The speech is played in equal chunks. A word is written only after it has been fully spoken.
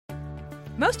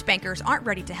Most bankers aren't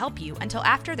ready to help you until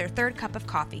after their third cup of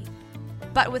coffee.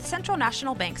 But with Central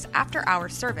National Bank's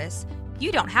after-hours service,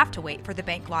 you don't have to wait for the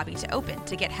bank lobby to open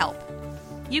to get help.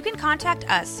 You can contact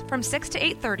us from 6 to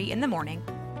 8:30 in the morning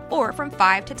or from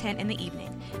 5 to 10 in the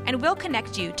evening, and we'll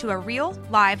connect you to a real,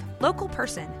 live, local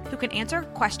person who can answer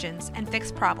questions and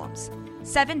fix problems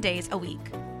 7 days a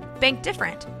week. Bank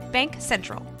different. Bank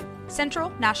Central. Central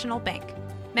National Bank.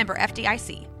 Member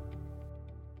FDIC.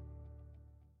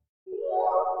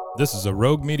 This is a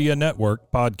Rogue Media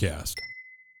Network podcast.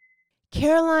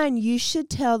 Caroline, you should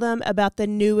tell them about the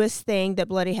newest thing that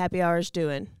Bloody Happy Hour is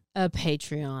doing. A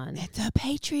Patreon. It's a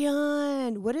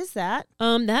Patreon. What is that?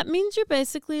 That means you're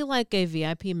basically like a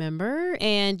VIP member,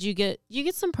 and you get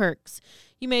some perks.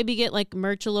 You maybe get like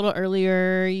merch a little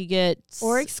earlier. You get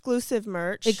exclusive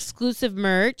merch.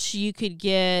 You could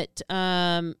get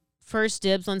first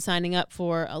dibs on signing up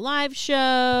for a live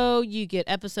show. You get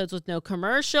episodes with no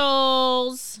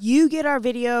commercials. You get our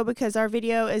video because our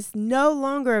video is no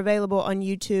longer available on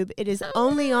YouTube. It is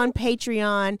only on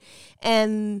Patreon.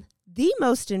 And the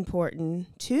most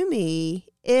important to me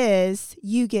is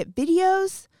you get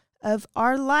videos of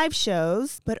our live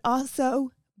shows, but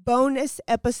also bonus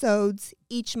episodes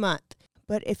each month.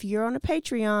 But if you're on a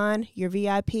Patreon, you're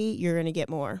VIP, you're going to get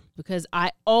more. Because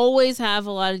I always have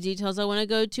a lot of details I want to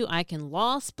go to. I can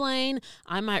law-splain.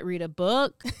 I might read a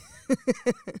book.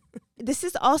 This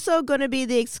is also going to be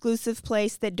the exclusive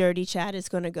place that Dirty Chat is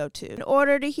going to go to. In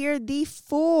order to hear the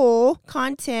full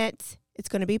content, it's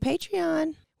going to be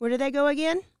Patreon. Where do they go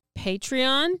again?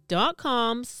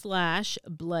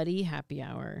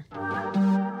 Patreon.com/bloodyhappyhour.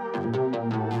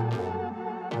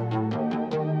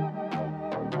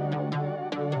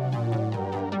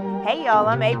 Hey y'all,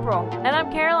 I'm April. And I'm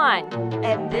Caroline.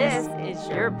 And This is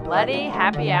your Bloody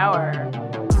Happy Hour.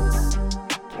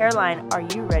 Caroline, are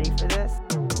you ready for this?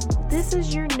 This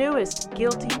is your newest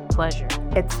guilty pleasure.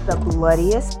 It's the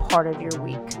bloodiest part of your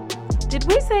week. Did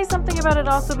we say something about it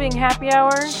also being happy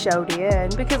hour? Show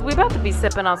did. Because we about to be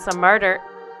sipping on some murder.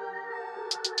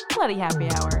 Bloody Happy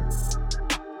Hour.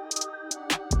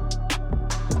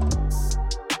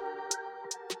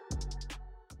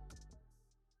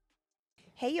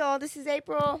 Hey y'all, this is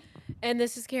April. And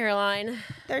this is Caroline.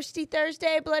 Thirsty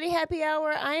Thursday, Bloody Happy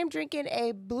Hour. I am drinking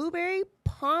a blueberry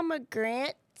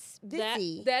pomegranate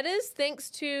Vizzy. That is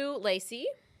thanks to Lacey.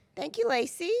 Thank you,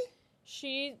 Lacey.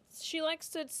 She likes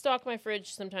to stock my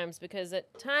fridge sometimes because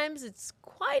at times it's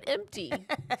quite empty.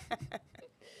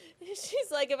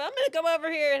 She's like, if I'm going to come over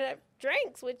here and have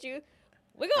drinks with you,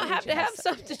 we're going to have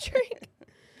something to drink.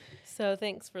 So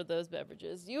thanks for those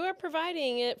beverages. You are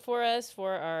providing it for us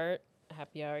for our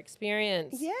happy hour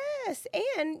experience. Yes.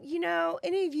 And, you know,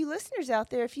 any of you listeners out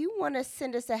there, if you want to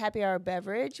send us a happy hour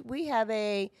beverage, we have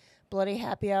a Bloody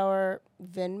Happy Hour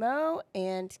Venmo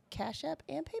and Cash App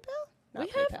and PayPal. We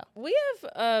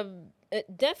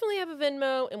definitely have a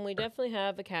Venmo, and we definitely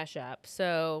have a Cash App.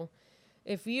 So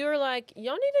if you're like,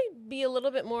 y'all need to be a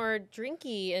little bit more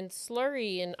drinky and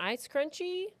slurry and ice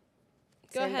crunchy,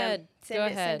 go ahead.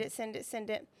 Send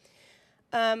it.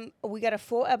 We got a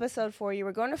full episode for you.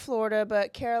 We're going to Florida,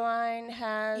 but Caroline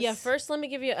has... Yeah, first let me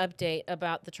give you an update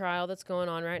about the trial that's going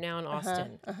on right now in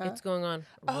Austin. It's going on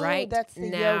that's the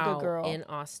now yoga girl. In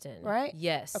Austin. Right?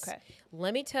 Yes. Okay.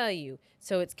 Let me tell you.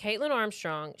 So it's Caitlin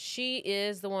Armstrong. She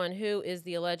is the one who is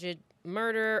the alleged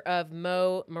murderer of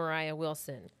Mariah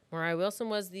Wilson. Mariah Wilson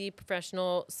was the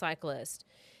professional cyclist.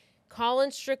 Colin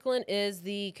Strickland is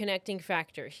the connecting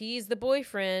factor. He's the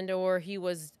boyfriend, or he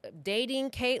was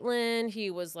dating Caitlin. He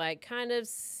was like kind of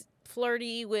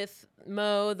flirty with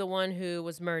Mo, the one who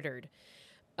was murdered.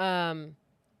 This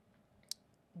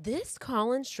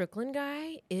Colin Strickland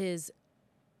guy is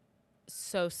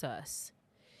so sus.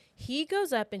 He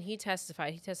goes up and he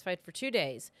testified. He testified for 2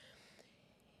 days.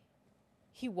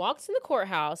 He walks in the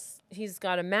courthouse. He's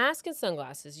got a mask and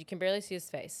sunglasses. You can barely see his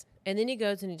face. And then he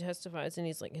goes and he testifies, and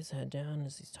he's like his head down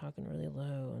as he's talking really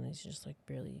low, and he's just like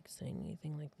barely saying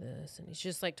anything like this. And he's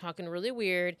just like talking really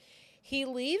weird. He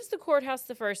leaves the courthouse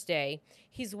the first day.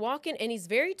 He's walking, and he's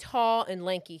very tall and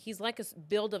lanky. He's like a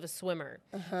build of a swimmer.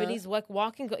 But he's like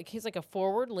walking, he's like a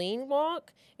forward lean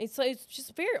walk. And so it's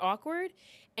just very awkward.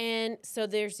 And so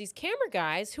there's these camera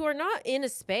guys who are not in a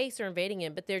space or invading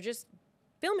him, but they're just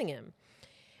filming him.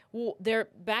 Well, they're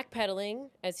backpedaling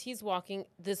as he's walking.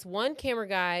 This one camera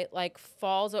guy like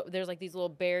falls over. There's like these little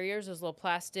barriers, those little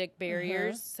plastic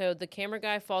barriers. So the camera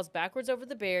guy falls backwards over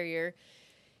the barrier.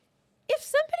 If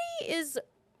somebody is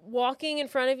walking in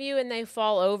front of you and they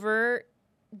fall over,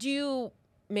 do you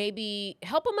maybe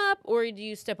help them up or do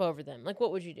you step over them? Like,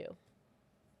 what would you do?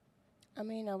 I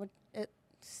mean,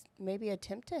 maybe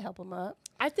attempt to help them up.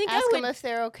 I think Ask I would, them if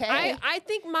they're okay. I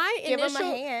think my Give 'em a initial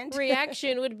hand.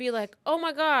 reaction would be like, oh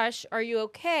my gosh, are you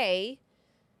okay?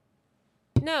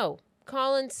 No.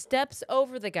 Colin steps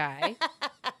over the guy,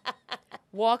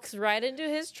 walks right into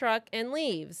his truck, and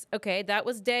leaves. Okay, that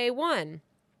was day 1.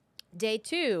 Day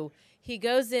 2, he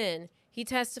goes in, he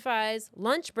testifies,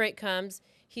 lunch break comes,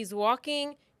 he's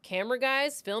walking, camera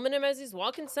guys filming him as he's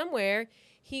walking somewhere.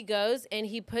 He goes and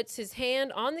he puts his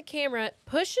hand on the camera,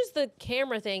 pushes the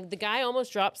camera thing. The guy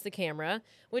almost drops the camera,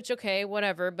 which, okay,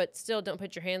 whatever, but still don't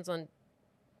put your hands on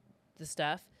the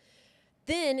stuff.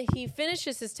 Then he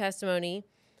finishes his testimony.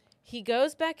 He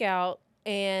goes back out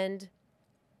and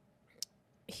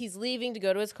he's leaving to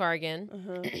go to his car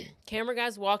again. Camera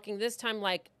guy's walking, this time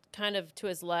like kind of to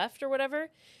his left or whatever.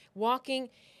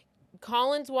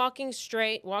 Colin's walking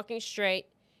straight,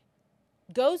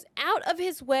 goes out of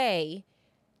his way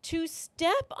to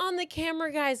step on the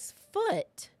camera guy's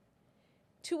foot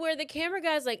to where the camera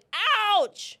guy's like,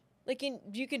 ouch! Like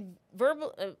you could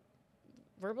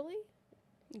verbally?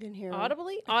 You can hear him.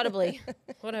 Audibly,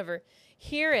 whatever.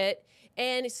 Hear it.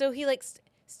 And so he like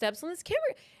steps on this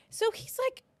camera. So he's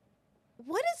like,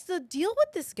 what is the deal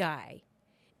with this guy?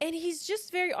 And he's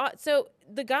just very odd. So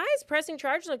the guy's pressing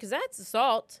charges on him because that's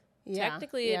assault. Yeah,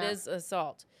 Technically, it is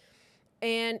assault.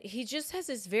 And he just has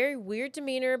this very weird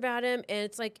demeanor about him. And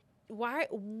it's like, why?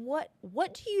 What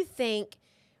do you think?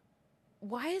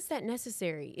 Why is that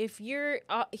necessary? If you're,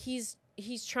 he's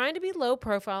trying to be low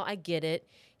profile. I get it.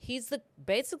 He's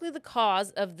basically the cause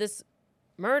of this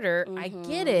murder. I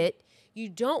get it. You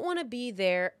don't want to be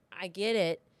there. I get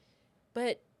it.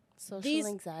 But Social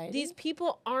anxiety. These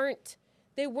people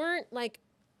they weren't like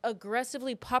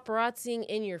aggressively paparazziing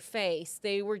in your face.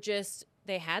 They were just,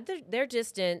 they had their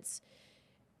distance.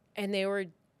 And they were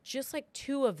just like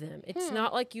 2 of them. It's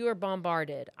not like you were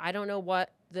bombarded. I don't know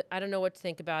what to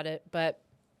think about it, but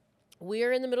we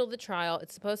are in the middle of the trial.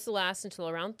 It's supposed to last until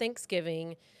around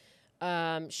Thanksgiving.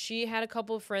 She had a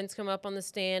couple of friends come up on the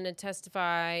stand and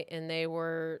testify, and they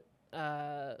were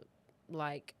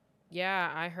like,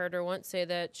 yeah, I heard her once say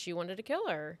that she wanted to kill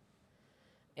her.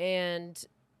 And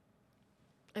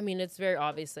I mean, it's very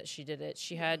obvious that she did it.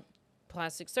 She had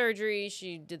plastic surgery.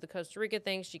 She did the Costa Rica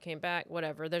thing. She came back,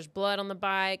 whatever. There's blood on the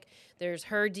bike. There's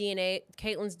her DNA.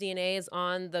 Caitlin's DNA is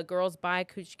on the girl's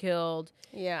bike who she killed.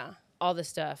 Yeah. All this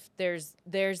stuff. There's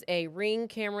a Ring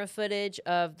camera footage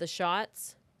of the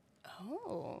shots.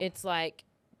 Oh. It's like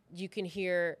you can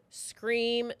hear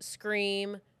scream,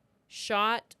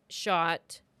 shot,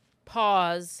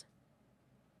 pause,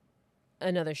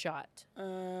 another shot.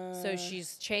 So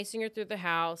she's chasing her through the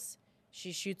house.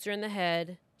 She shoots her in the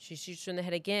head. She shoots her in the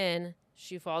head again.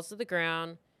 She falls to the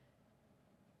ground.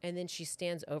 And then she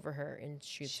stands over her and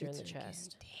shoots her in the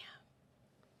chest. Again.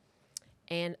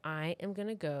 Damn. And I am going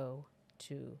to go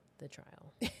to the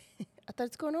trial. I thought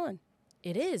it's going on.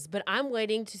 It is, but I'm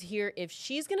waiting to hear if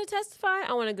she's going to testify.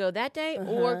 I want to go that day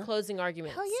or closing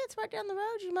arguments. Hell yeah, it's right down the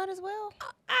road. You might as well.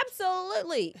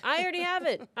 Absolutely. I already have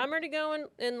it. I'm already going,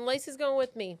 and Lacey's going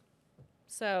with me.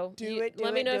 So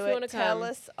let me know if you want to come. Tell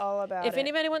us all about it. If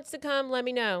anybody wants to come, let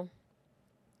me know.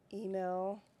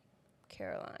 Email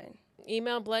Caroline.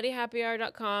 Email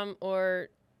bloodyhappyhour.com or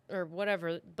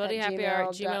whatever,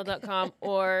 bloodyhappyhour@gmail.com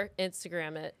or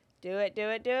Instagram it. Do it.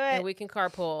 And we can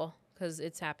carpool because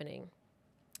it's happening.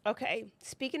 Okay.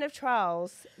 Speaking of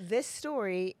trials, this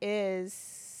story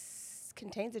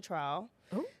contains a trial.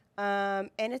 Ooh. And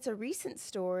it's a recent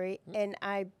story, and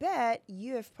I bet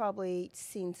you have probably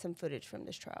seen some footage from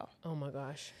this trial. Oh, my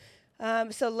gosh.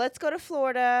 So let's go to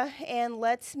Florida, and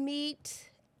let's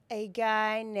meet a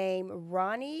guy named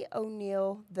Ronnie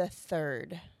O'Neal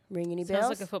III. Ring any bells?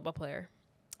 Sounds like a football player.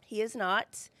 He is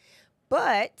not.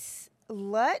 But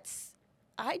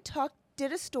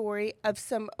did a story of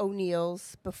some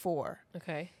O'Neals before.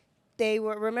 Okay. They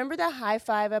were, remember the High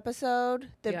Five episode?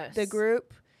 The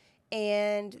group?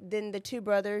 And then the 2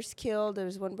 brothers killed. There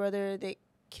was one brother that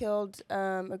killed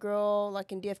a girl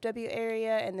like in DFW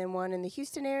area, and then one in the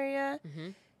Houston area. Mm-hmm.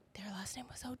 Their last name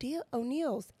was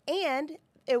O'Neal's. And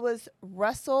it was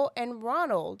Russell and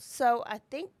Ronald. So I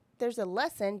think there's a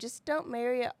lesson. Just don't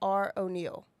marry a R.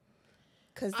 O'Neal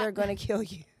because they're going to kill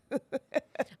you. I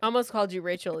almost called you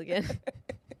Rachel again.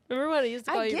 Remember when I used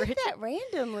to call you Rachel? I get that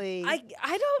randomly.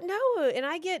 I don't know. And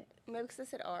I get maybe because I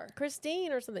said R.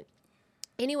 Christine or something.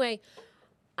 Anyway,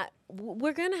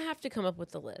 we're going to have to come up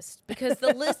with the list because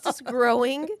the list is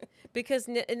growing because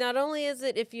not only is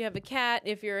it if you have a cat,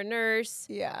 if you're a nurse.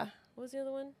 Yeah. What was the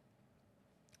other one?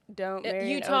 Don't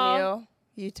marry Utah. an O'Neal.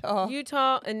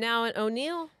 Utah, and now an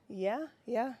O'Neal? Yeah.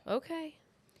 Okay.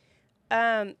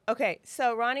 Okay,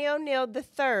 so Ronnie O'Neal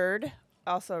III,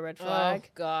 Also a red flag. Oh,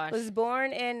 gosh. Was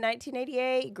born in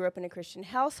 1988. Grew up in a Christian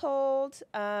household.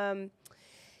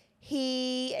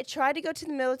 He tried to go to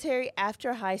the military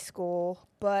after high school,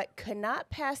 but could not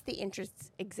pass the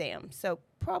entrance exam. So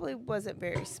probably wasn't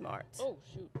very smart. Oh,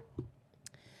 shoot.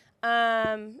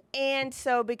 And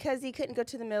so because he couldn't go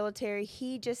to the military,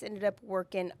 he just ended up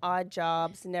working odd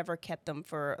jobs, never kept them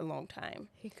for a long time.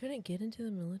 He couldn't get into the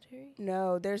military?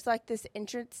 No, there's like this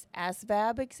entrance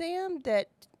ASVAB exam that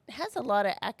has a lot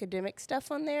of academic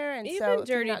stuff on there. And so Even if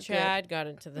you're Dirty not Chad got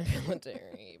into the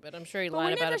military, but I'm sure he But lied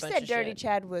we about never a bunch said of Dirty shit.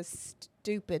 Chad was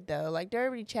stupid, though. Like,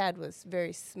 Dirty Chad was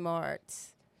very smart,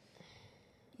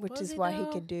 which Was is he, why he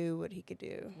though? could do what he could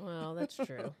do. Well, that's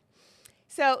true.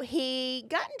 So he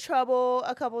got in trouble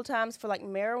a couple of times for like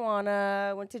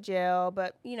marijuana, went to jail,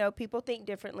 but you know, people think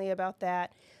differently about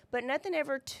that. But nothing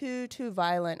ever too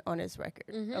violent on his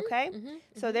record. Okay?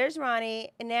 So there's Ronnie.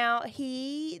 And now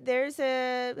his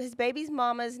baby's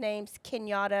mama's name's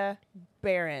Kenyatta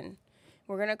Barron.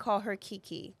 We're gonna call her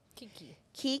Kiki.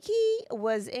 Kiki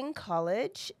was in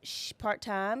college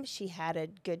part-time. She had a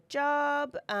good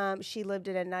job. She lived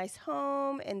in a nice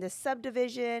home in the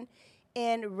subdivision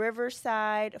in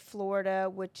Riverside, Florida,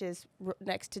 which is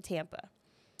next to Tampa.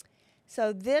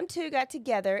 So them two got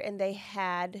together and they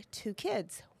had 2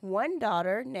 kids. One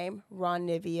daughter named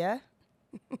Ronivia.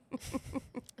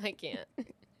 I can't.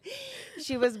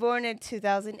 She was born in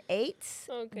 2008.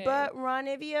 Okay. But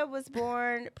Ronivia was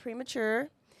born premature.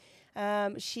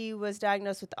 She was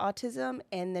diagnosed with autism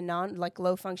and the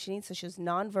low functioning, so she was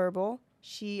nonverbal.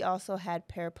 She also had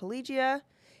paraplegia.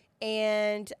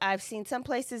 And I've seen some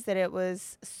places that it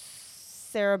was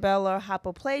cerebellar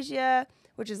hypoplasia,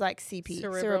 which is like CP,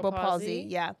 cerebral palsy.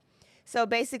 Yeah. So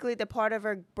basically the part of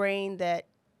her brain that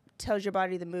tells your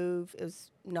body to move is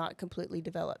not completely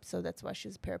developed. So that's why she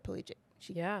was paraplegic.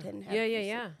 She didn't have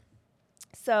Yeah.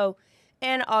 So,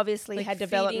 and obviously Like had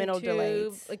developmental feeding tube,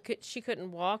 delays. Like she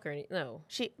couldn't walk or anything. No.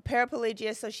 She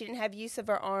paraplegia, so she didn't have use of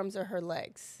her arms or her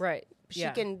legs. Right. She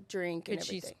can drink and Could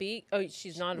she everything. speak? Oh,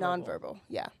 she's nonverbal. Nonverbal,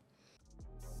 yeah.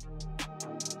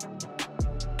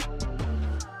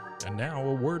 And now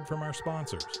a word from our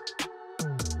sponsors.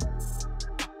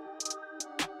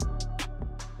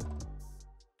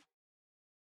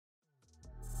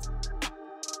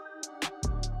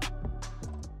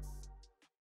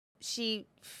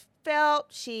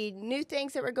 She knew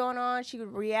things that were going on. She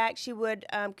would react. She would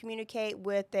communicate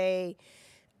with a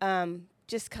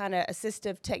just kind of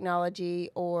assistive technology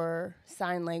or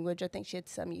sign language. I think she had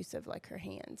some use of like her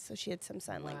hands, so she had some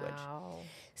sign language.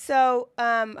 So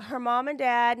her mom and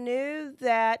dad knew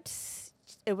that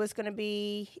it was going to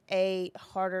be a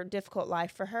harder, difficult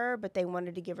life for her, but they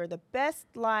wanted to give her the best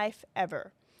life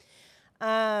ever.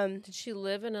 Did she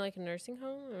live in like a nursing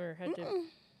home or had to?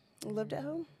 Lived at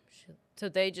home. So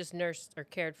they just nursed or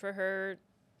cared for her.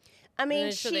 I mean,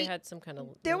 I'm sure they had some kind of.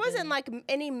 There wasn't like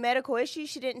any medical issues.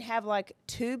 She didn't have like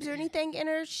tubes or anything in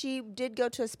her. She did go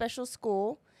to a special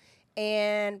school,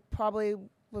 and probably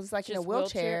was like in a Just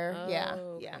wheelchair. Oh, yeah.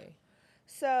 okay.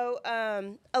 So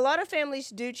a lot of families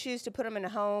do choose to put them in a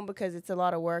home because it's a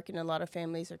lot of work, and a lot of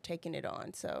families are taking it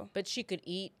on. So But she could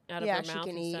eat out of her mouth. she can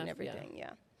and eat stuff? and everything.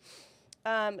 Yeah.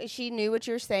 She knew what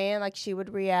you were saying. Like she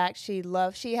would react. She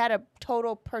had a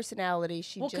total personality.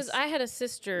 Well, because I had a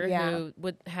sister who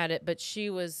had it, but she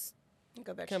was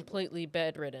completely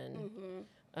bedridden.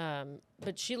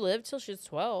 But she lived till she was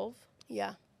 12.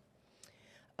 Yeah.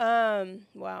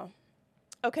 Wow.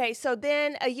 Okay, so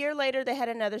then a year later, they had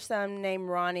another son named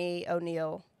Ronnie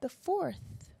O'Neill the 4th.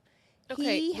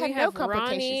 Okay, he had we no have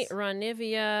complications.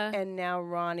 Ronivia. And now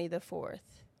Ronnie the 4th.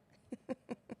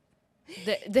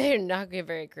 They're not getting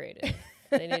very creative.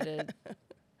 They need to.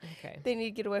 Okay. They need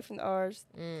to get away from the R's.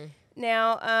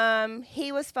 Now,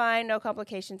 he was fine, no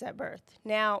complications at birth.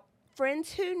 Now,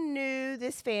 friends who knew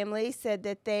this family said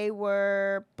that they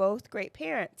were both great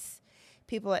parents.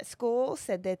 People at school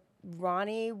said that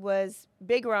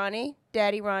Big Ronnie,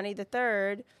 Daddy Ronnie the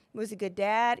 3rd, was a good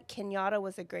dad. Kenyatta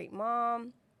was a great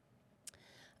mom.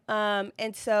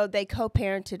 And so they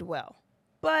co-parented well.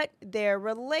 But their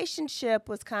relationship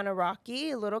was kind of rocky,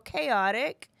 a little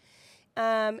chaotic.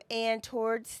 And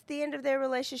towards the end of their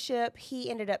relationship,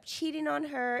 he ended up cheating on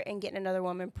her and getting another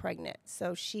woman pregnant.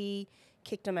 So she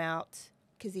kicked him out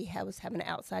because he was having an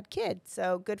outside kid.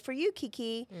 So good for you,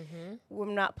 Kiki. We're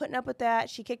not putting up with that.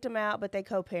 She kicked him out, but they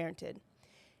co-parented.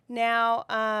 Now,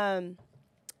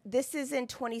 this is in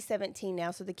 2017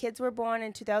 now. So the kids were born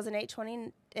in 2008,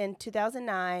 and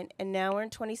 2009, and now we're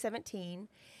in 2017.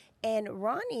 And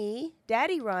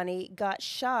Daddy Ronnie, got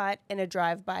shot in a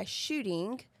drive-by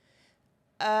shooting.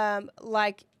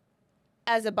 Like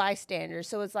as a bystander.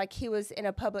 So it's like he was in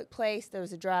a public place, there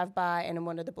was a drive-by, and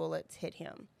one of the bullets hit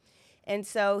him. And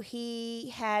so he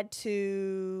had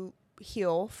to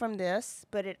heal from this,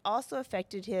 but it also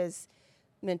affected his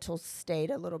mental state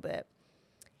a little bit.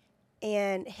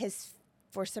 And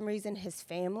for some reason, his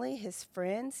family, his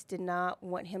friends did not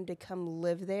want him to come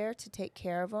live there to take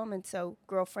care of him. And so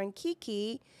girlfriend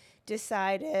Kiki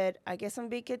decided, I guess I'm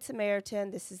going to be Good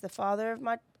Samaritan. This is the father of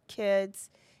my kids.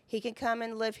 He can come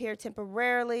and live here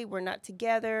temporarily. We're not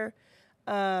together,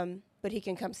 but he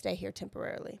can come stay here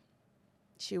temporarily.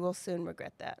 She will soon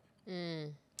regret that.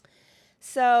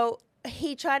 So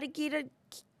he tried to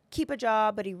keep a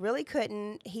job, but he really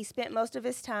couldn't. He spent most of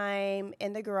his time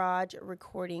in the garage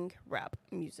recording rap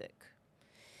music.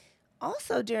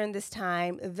 Also during this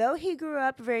time, though he grew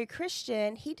up very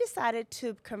Christian, he decided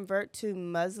to convert to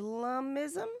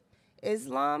Islamism.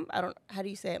 Islam, how do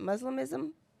you say it?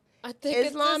 Muslimism? I think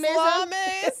Islamism?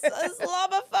 it's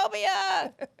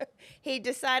Islamophobia. He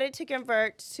decided to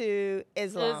convert to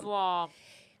Islam. Islam.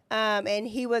 And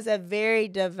he was a very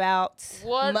devout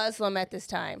Muslim at this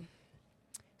time.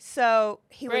 So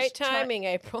he Great timing,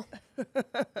 April.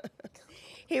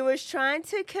 He was trying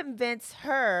to convince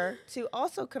her to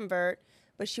also convert,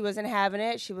 but she wasn't having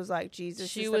it. She was like,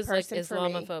 Jesus is the person for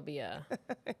me. Islamophobia.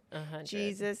 100.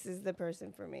 Jesus is the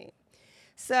person for me.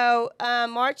 So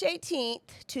March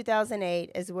 18th,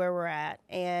 2008 is where we're at.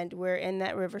 And we're in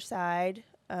that Riverside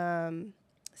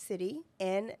city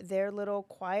in their little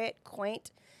quiet,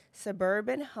 quaint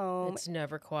suburban home. It's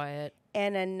never quiet.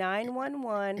 And a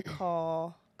 911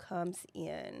 call comes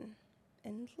in.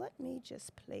 And let me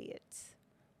just play it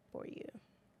for you.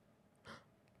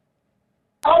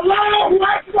 Hello,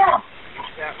 what's up?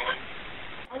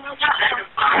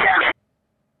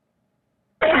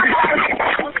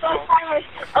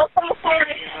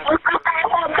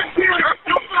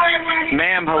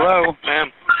 Ma'am, hello.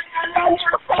 Ma'am.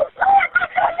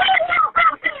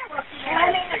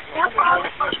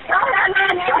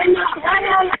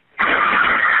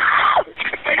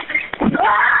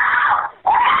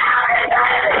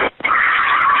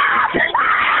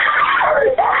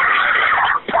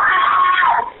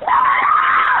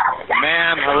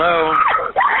 Ma'am, hello.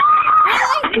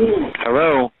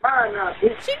 Hello.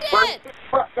 She did.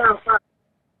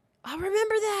 I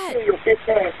remember that.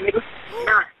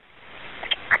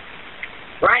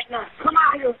 Right now, come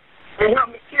out here and help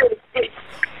me kill this bitch.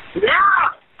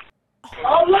 Now!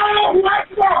 Hello,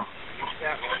 what's up?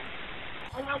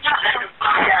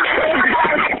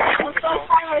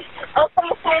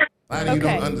 Why do you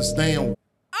don't understand?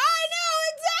 I know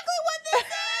exactly what this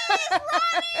is,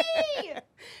 Ronnie!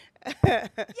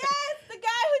 Yes, the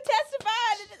guy who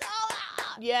testified and it's all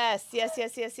out. Yes.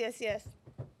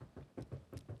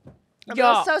 I'm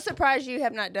Y'all. so surprised you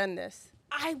have not done this.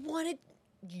 I wanted,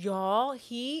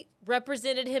 he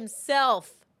represented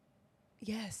himself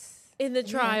Yes. in the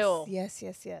trial. Yes.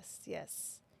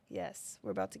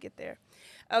 We're about to get there.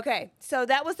 Okay, so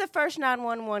that was the first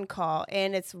 911 call,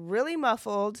 and it's really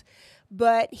muffled,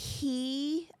 but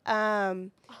she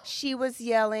was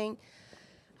yelling,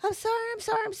 I'm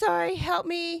sorry, help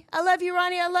me. I love you,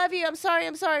 Ronnie, I love you. I'm sorry.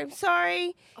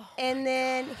 Oh And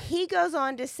then he goes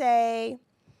on to say,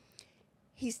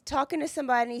 he's talking to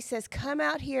somebody, and he says, come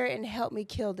out here and help me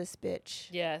kill this bitch.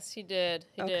 Yes, he did.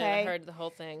 He did. Okay. I heard the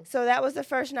whole thing. So that was the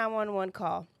first 911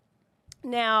 call.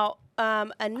 Now,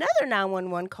 another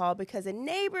 911 call because a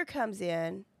neighbor comes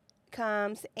and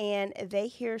they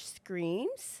hear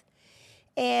screams,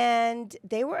 and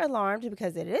they were alarmed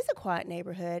because it is a quiet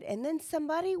neighborhood. And then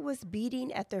somebody was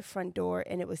beating at their front door,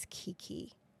 and it was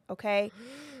Kiki. Okay,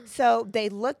 so they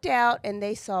looked out and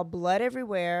they saw blood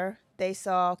everywhere. They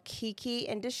saw Kiki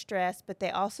in distress, but they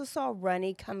also saw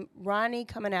Ronnie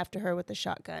coming after her with a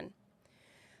shotgun.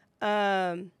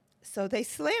 So they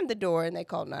slammed the door and they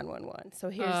called 911. So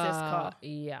here's this call.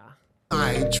 Yeah.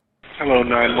 Hello,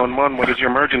 911. What is your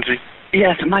emergency?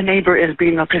 Yes, my neighbor is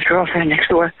beating up his girlfriend next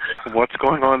door. What's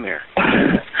going on there?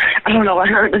 I don't know. I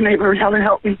heard the neighbor yelling,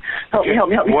 help me.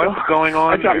 What's going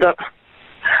on I jumped there? up.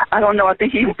 I don't know. I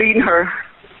think he's beating her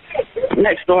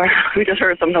next door. We just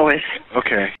heard some noise.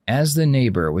 Okay. As the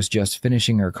neighbor was just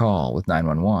finishing her call with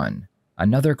 911,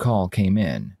 another call came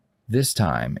in. This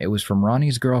time, it was from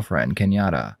Ronnie's girlfriend,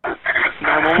 Kenyatta.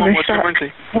 911, what's your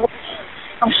emergency?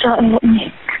 I'm shot. Help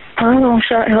me. Oh, I'm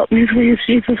shot. Help me, please.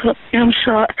 Jesus, help me. I'm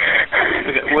shot.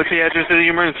 Okay. What's the address of the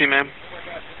emergency, ma'am?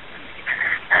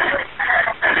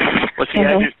 What's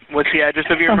the address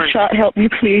of your emergency? I'm shot. Help me,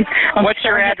 please. What's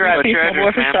your address? What's your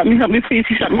address, ma'am? Shot me. Help me, please.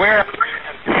 He shot me. Where?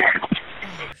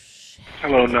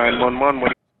 Hello, 911.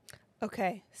 What?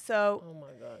 Okay, so Oh,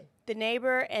 my God. the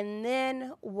neighbor, and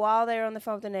then while they were on the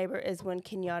phone with the neighbor is when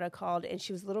Kenyatta called, and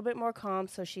she was a little bit more calm,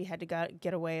 so she had to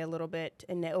get away a little bit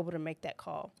and able to make that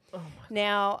call. Oh, my God.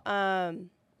 Now,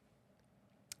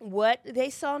 what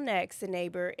they saw next, the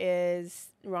neighbor, is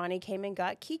Ronnie came and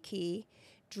got Kiki,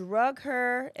 drug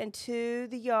her into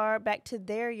the yard, back to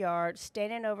their yard,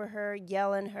 standing over her,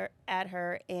 yelling at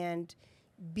her, and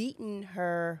beaten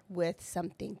her with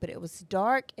something. But it was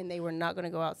dark, and they were not going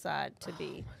to go outside to be.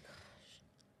 Oh, my gosh.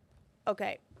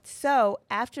 Okay, so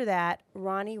after that,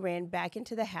 Ronnie ran back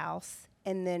into the house,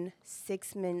 and then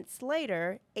 6 minutes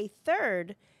later, a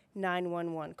third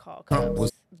 911 call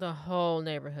comes. The whole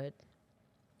neighborhood.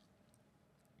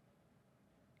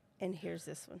 And here's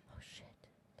this one. Oh, shit.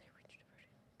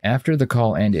 After the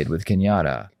call ended with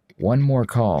Kenyatta, one more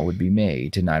call would be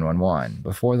made to 911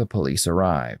 before the police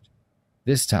arrived.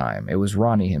 This time, it was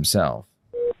Ronnie himself.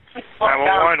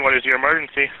 911, what is your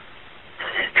emergency?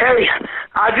 Hey,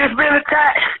 I just been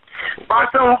attacked by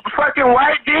some fucking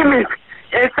white demons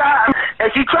inside,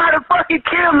 and she tried to fucking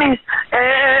kill me,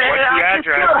 and What's the I just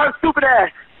address? killed her stupid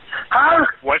ass. Huh?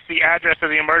 What's the address of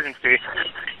the emergency?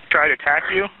 Tried to attack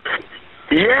you?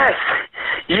 Yes.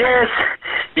 She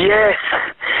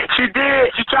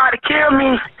did. She tried to kill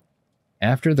me.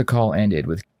 After the call ended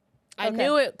with I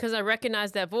knew it because I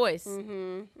recognized that voice.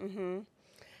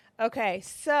 Okay,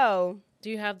 so. Do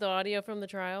you have the audio from the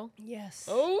trial? Yes.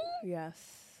 Oh?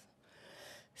 Yes.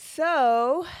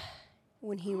 So,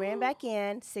 when he ran back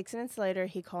in, 6 minutes later,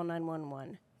 he called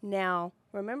 911. Now,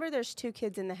 remember there's 2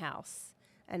 kids in the house,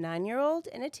 a 9-year-old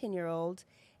and a 10-year-old,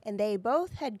 and they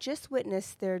both had just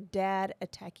witnessed their dad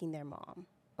attacking their mom,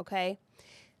 okay?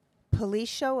 Police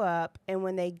show up, and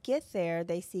when they get there,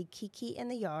 they see Kiki in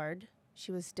the yard.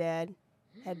 She was dead,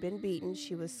 had been beaten.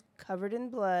 She was covered in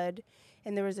blood,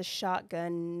 and there was a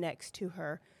shotgun next to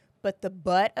her. But the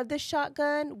butt of the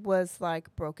shotgun was,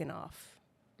 like, broken off.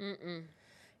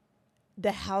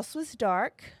 The house was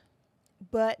dark,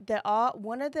 but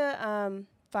one of the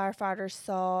firefighters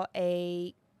saw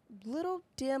a little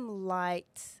dim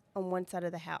light on one side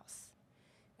of the house.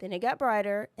 Then it got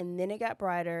brighter, and then it got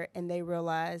brighter, and they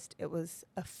realized it was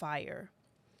a fire.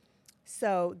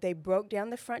 So they broke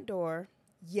down the front door,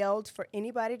 yelled for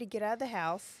anybody to get out of the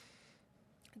house.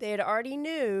 They had already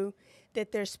knew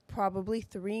that there's probably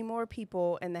 3 more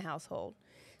people in the household.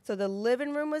 So the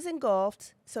living room was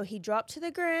engulfed, so he dropped to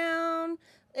the ground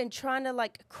and trying to,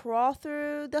 like, crawl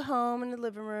through the home in the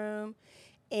living room,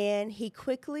 and he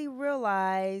quickly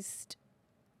realized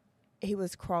he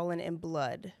was crawling in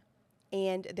blood,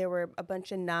 and there were a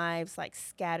bunch of knives, like,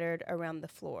 scattered around the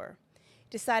floor.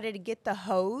 Decided to get the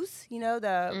hose,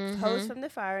 the hose from the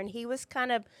fire, and he was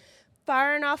kind of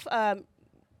firing off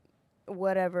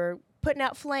putting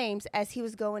out flames as he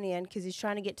was going in because he's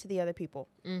trying to get to the other people.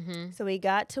 So he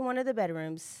got to one of the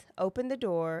bedrooms, opened the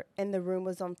door, and the room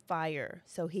was on fire.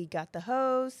 So he got the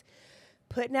hose,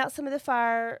 putting out some of the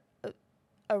fire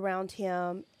around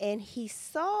him, and he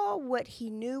saw what he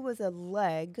knew was a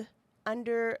leg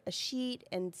under a sheet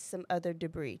and some other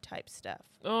debris type stuff.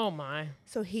 Oh, my.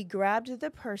 So he grabbed the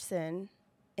person,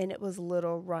 and it was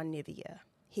little Ronivia.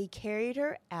 He carried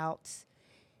her out.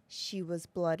 She was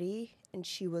bloody, and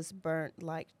she was burnt,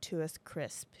 like, to a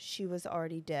crisp. She was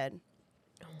already dead.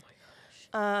 Oh,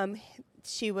 my gosh.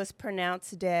 She was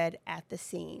pronounced dead at the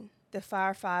scene. The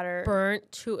firefighter...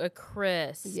 Burnt to a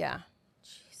crisp. Yeah.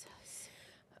 Jesus.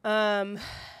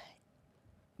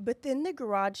 But then the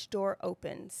garage door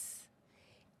opens,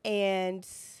 and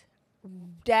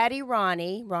Daddy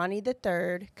Ronnie the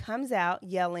third, comes out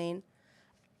yelling,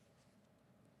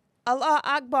 Allah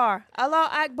Akbar, Allah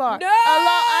Akbar, No!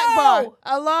 Allah Akbar,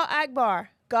 Allah Akbar.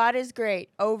 God is great,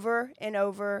 over and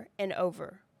over and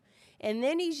over. And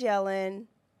then he's yelling.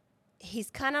 He's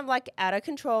kind of like out of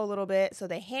control a little bit, so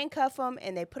they handcuff him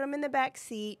and they put him in the back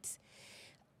seat.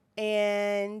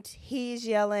 And he's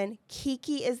yelling,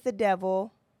 Kiki is the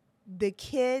devil. The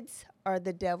kids are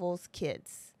the devil's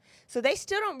kids. So they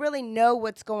still don't really know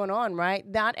what's going on, right?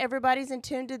 Not everybody's in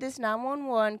tune to this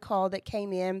 911 call that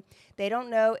came in. They don't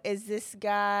know, is this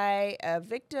guy a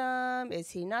victim?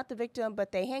 Is he not the victim?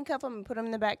 But they handcuff him and put him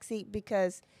in the back seat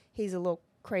because he's a little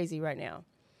crazy right now.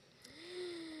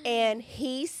 And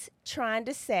he's trying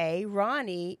to say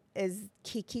Ronnie is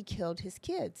Kiki killed his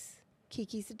kids.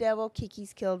 Kiki's the devil.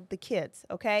 Kiki's killed the kids,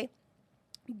 okay?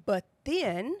 But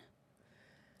then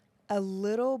a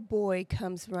little boy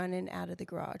comes running out of the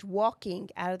garage, walking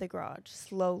out of the garage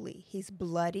slowly. He's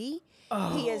bloody.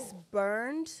 Oh. He is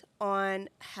burned on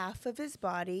half of his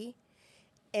body.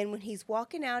 And when he's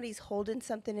walking out, he's holding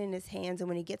something in his hands. And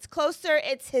when he gets closer,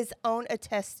 it's his own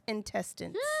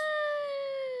intestines.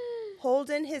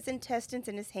 holding his intestines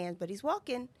in his hands, but he's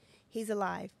walking. He's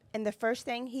alive. And the first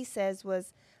thing he says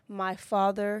was, "My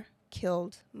father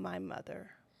killed my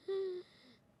mother."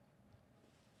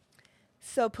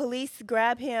 So police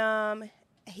grab him.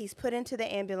 He's put into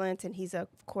the ambulance, and he's, of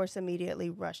course, immediately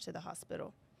rushed to the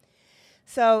hospital.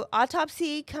 So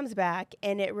autopsy comes back,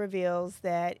 and it reveals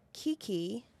that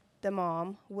Kiki, the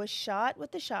mom, was shot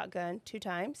with a shotgun 2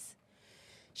 times.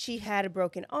 She had a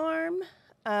broken arm,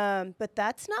 but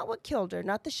that's not what killed her.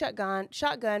 Not the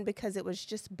shotgun, because it was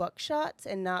just buckshots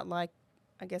and not like,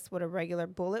 I guess, what a regular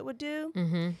bullet would do.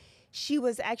 Mm-hmm. She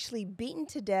was actually beaten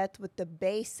to death with the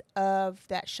base of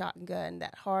that shotgun,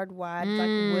 that hard, wide, like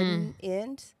wooden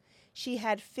end. She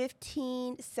had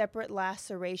 15 separate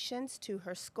lacerations to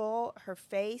her skull, her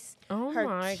face. Oh, her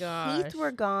my gosh. teeth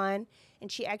were gone,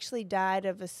 and she actually died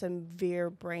of a severe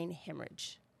brain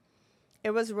hemorrhage.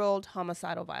 It was ruled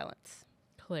homicidal violence.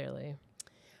 Clearly.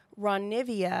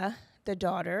 Ronivia, the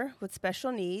daughter with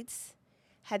special needs,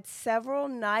 had several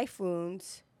knife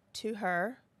wounds to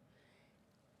her,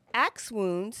 axe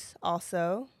wounds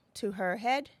also to her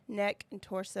head, neck, and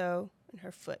torso, and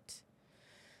her foot.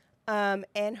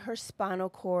 And her spinal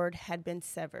cord had been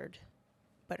severed,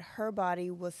 but her body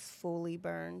was fully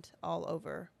burned all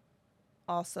over,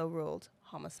 also ruled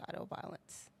homicidal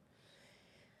violence.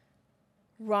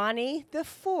 Ronnie the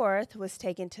fourth was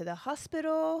taken to the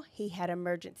hospital. He had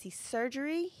emergency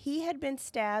surgery. He had been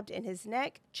stabbed in his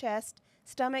neck, chest,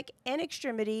 stomach, and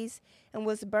extremities, and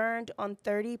was burned on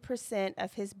 30%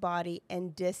 of his body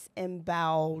and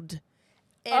disemboweled.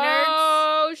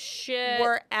 Oh, shit.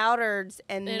 Were outards,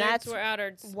 and Innards that's were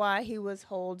outards. why he was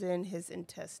holding his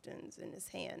intestines in his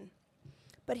hand.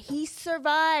 But he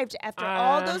survived after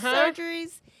all those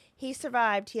surgeries. He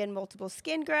survived. He had multiple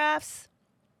skin grafts.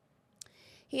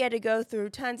 He had to go through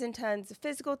tons and tons of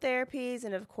physical therapies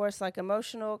and, of course, like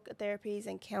emotional therapies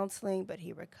and counseling, but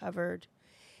he recovered.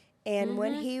 And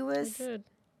when he was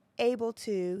able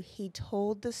to, he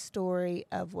told the story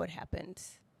of what happened.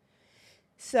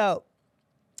 So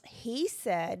he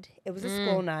said it was a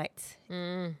school night,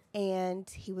 and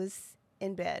he was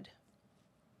in bed.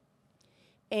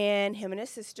 And him and his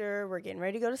sister were getting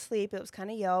ready to go to sleep. It was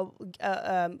kind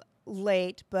of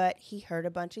late, but he heard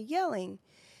a bunch of yelling.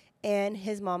 And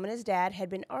his mom and his dad had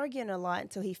been arguing a lot,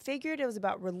 and so he figured it was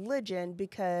about religion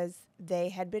because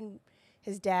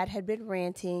his dad had been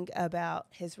ranting about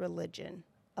his religion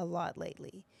a lot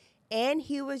lately. And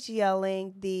he was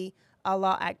yelling the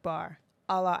Allah Akbar,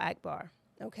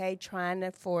 okay, trying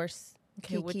to force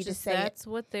Kiki to say that's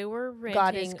what they were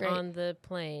ranting on the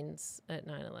planes at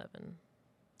 9/11.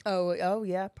 Oh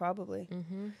yeah, probably.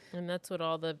 Mm-hmm. And that's what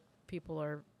all the people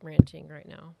are ranting right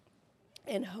now.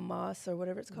 In Hamas or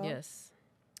whatever it's called. Yes.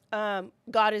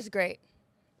 God is great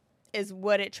is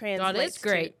what it translates to. God is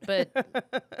great, but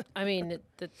I mean,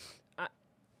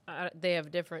 they have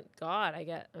different God, I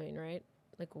guess. I mean, right?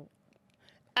 Like,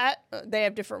 they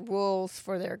have different rules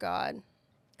for their God.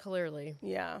 Clearly.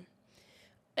 Yeah.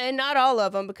 And not all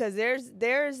of them, because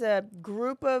there's a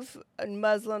group of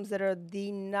Muslims that are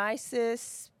the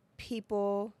nicest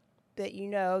people that you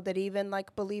know, that even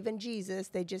like believe in Jesus.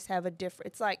 They just have a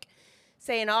different, it's like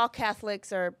saying all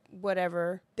Catholics or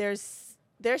whatever. There's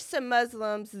some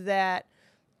Muslims that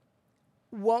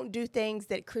won't do things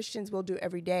that Christians will do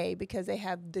every day because they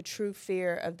have the true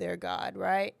fear of their God,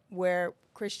 right? Where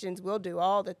Christians will do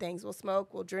all the things. We'll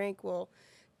smoke, we'll drink, we'll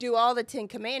do all the 10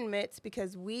 commandments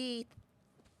because we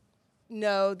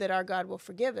know that our God will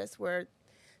forgive us. Where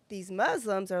these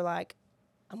Muslims are like,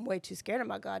 I'm way too scared of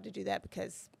my God to do that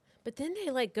because... But then they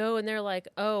like go and they're like,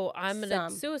 oh, I'm going to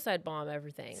suicide bomb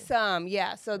everything.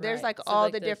 Yeah. So there's like all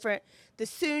like the different, the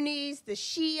Sunnis, the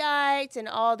Shiites, and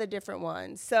all the different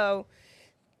ones. So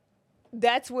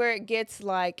that's where it gets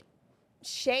like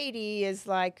shady, is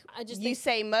like you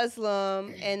say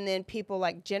Muslim and then people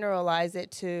like generalize it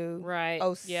to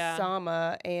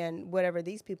Osama and whatever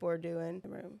these people are doing.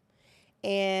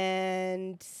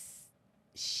 And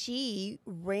he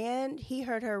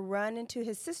heard her run into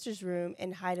his sister's room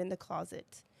and hide in the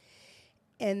closet.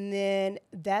 And then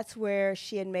that's where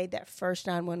she had made that first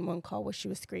 911 call where she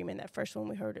was screaming, that first one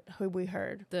we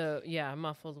heard. The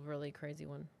muffled, really crazy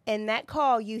one. And that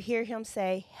call, you hear him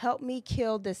say, "Help me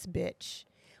kill this bitch."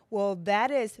 Well, that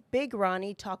is Big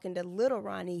Ronnie talking to Little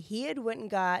Ronnie. He had went and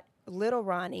got Little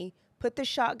Ronnie, put the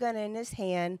shotgun in his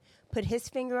hand, put his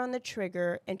finger on the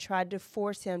trigger, and tried to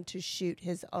force him to shoot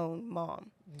his own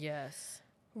mom. Yes.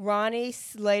 Ronnie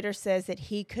later says that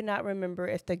he could not remember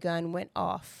if the gun went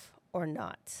off or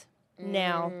not.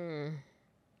 Now,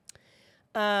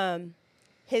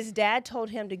 His dad told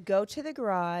him to go to the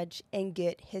garage and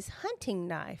get his hunting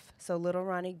knife. So little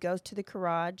Ronnie goes to the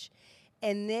garage,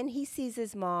 and then he sees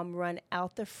his mom run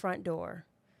out the front door.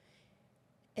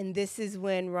 And this is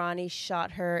when Ronnie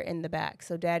shot her in the back.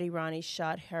 So Daddy Ronnie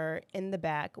shot her in the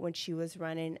back when she was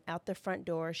running out the front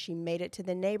door. She made it to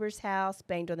the neighbor's house,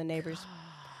 banged on the neighbor's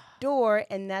door,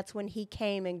 and that's when he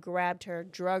came and grabbed her,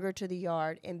 drug her to the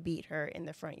yard, and beat her in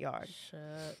the front yard.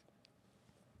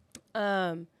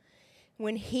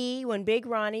 When Big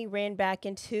Ronnie ran back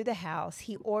into the house,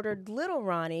 he ordered Little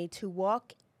Ronnie to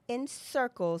walk in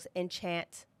circles and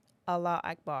chant Allah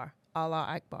Akbar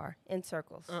in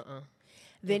circles.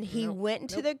 Then he went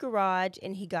into the garage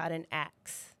and he got an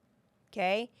axe.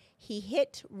 Okay? He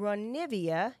hit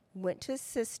Ronivia, went to his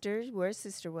sister, where his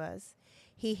sister was.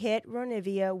 He hit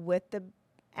Ronivia with the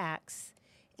axe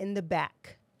in the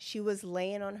back. She was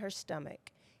laying on her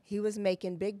stomach. He was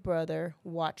making Big Brother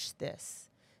watch this.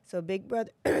 So Big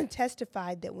Brother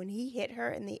testified that when he hit her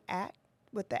in the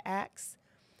with the axe,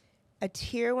 a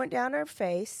tear went down her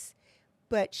face,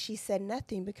 but she said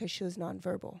nothing because she was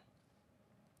nonverbal.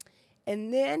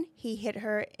 And then he hit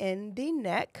her in the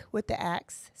neck with the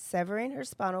axe, severing her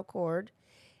spinal cord,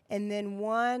 and then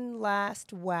one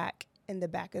last whack in the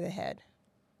back of the head.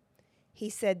 He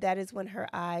said that is when her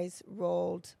eyes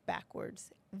rolled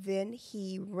backwards. Then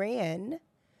he ran,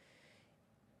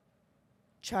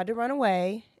 tried to run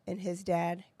away, and his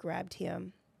dad grabbed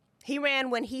him. He ran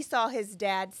when he saw his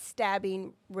dad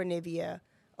stabbing Renivia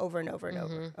over and over and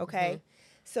over, okay?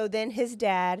 So then his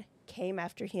dad came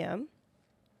after him,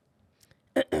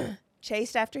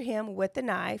 chased after him with the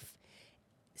knife,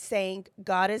 saying,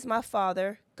 God is my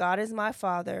father,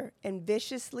 and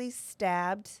viciously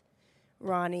stabbed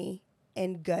Ronnie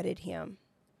and gutted him.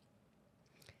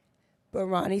 But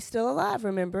Ronnie's still alive,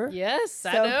 remember? Yes,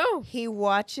 I know. He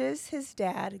watches his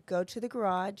dad go to the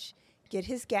garage, get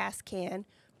his gas can,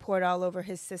 pour it all over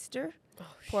his sister,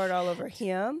 pour it all over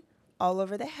him, all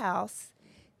over the house.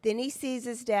 Then he sees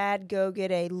his dad go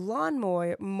get a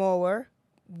lawnmower,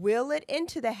 wheel it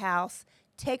into the house,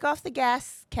 take off the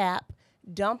gas cap,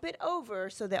 dump it over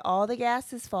so that all the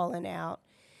gas is falling out.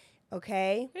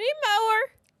 Okay?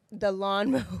 The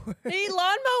lawnmower. He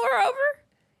lawnmower over?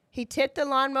 He tipped the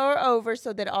lawnmower over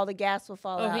so that all the gas will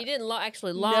fall out. Oh, he didn't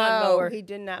actually lawnmower. No, he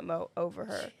did not mow over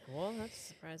her. Well, that's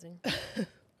surprising.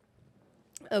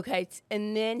 Okay,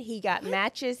 and then he got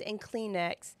matches and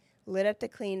Kleenex, lit up the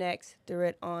Kleenex, threw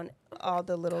it on all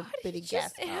the little bitty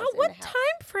gas piles. What time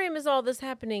frame is all this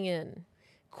happening in?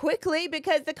 Quickly,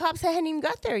 because the cops hadn't even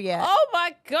got there yet. Oh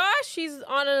my gosh, he's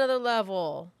on another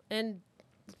level. And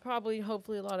probably,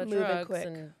 hopefully, a lot of drugs.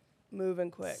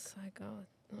 Moving quick. Psycho.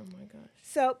 Oh my gosh.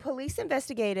 So police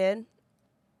investigated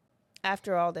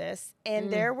after all this,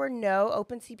 and there were no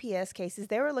open CPS cases.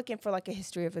 They were looking for like a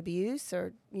history of abuse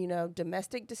or,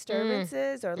 domestic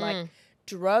disturbances or like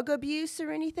drug abuse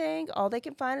or anything. All they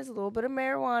can find is a little bit of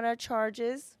marijuana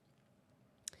charges.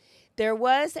 There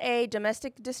was a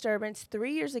domestic disturbance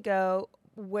 3 years ago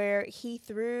where he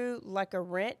threw like a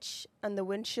wrench on the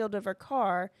windshield of her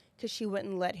car because she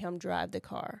wouldn't let him drive the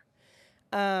car.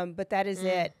 But that is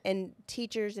it. And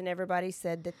teachers and everybody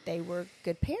said that they were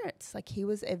good parents. Like, he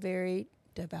was a very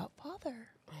devout father.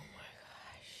 Oh, my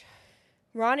gosh.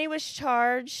 Ronnie was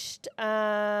charged,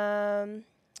 Ronnie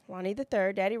the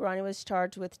third, Daddy Ronnie was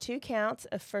charged with 2 counts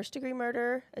of first-degree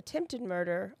murder, attempted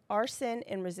murder, arson,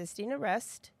 and resisting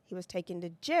arrest. He was taken to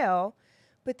jail,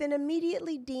 but then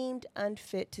immediately deemed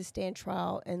unfit to stand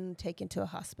trial and taken to a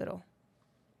hospital.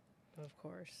 Of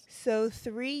course. So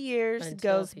 3 years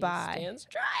goes by. Stands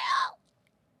trial.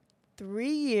 3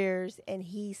 years, and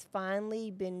he's finally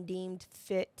been deemed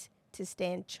fit to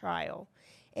stand trial.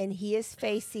 And he is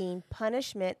facing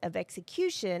punishment of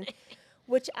execution,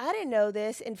 which I didn't know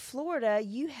this. In Florida,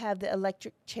 you have the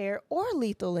electric chair or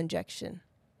lethal injection.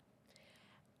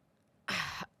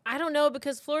 I don't know,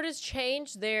 because Florida's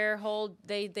changed their whole.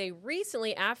 They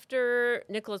recently, after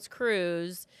Nicholas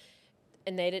Cruz.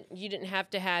 And you didn't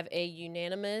have to have a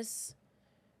unanimous.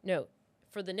 No,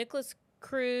 for the Nicholas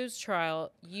Cruz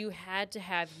trial, you had to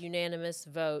have unanimous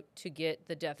vote to get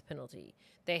the death penalty.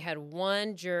 They had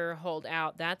one juror hold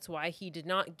out. That's why he did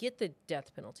not get the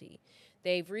death penalty.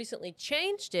 They've recently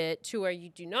changed it to where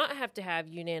you do not have to have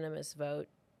unanimous vote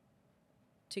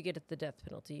to get the death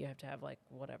penalty. You have to have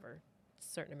whatever,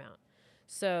 certain amount.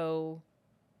 So.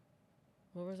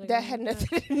 What was I that had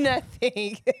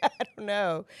nothing. I don't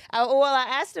know. I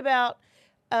asked about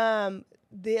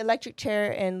the electric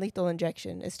chair and lethal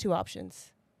injection as 2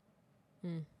 options.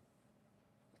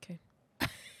 Okay.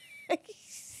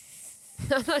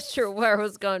 I'm not sure where I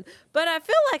was going, but I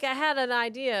feel like I had an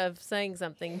idea of saying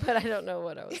something, but I don't know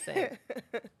what I was saying.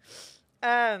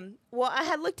 Well, I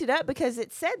had looked it up because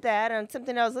it said that on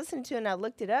something I was listening to, and I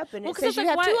looked it up, and it says you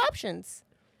have two options.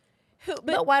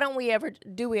 But why don't we ever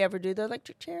do the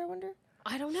electric chair, I wonder?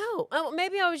 I don't know. Oh,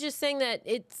 maybe I was just saying that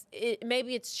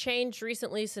maybe it's changed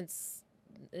recently since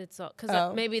it's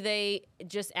because maybe they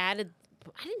just added.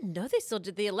 I didn't know they still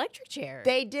did the electric chair.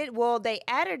 They did. Well, they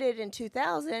added it in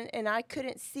 2000, and I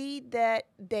couldn't see that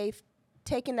they've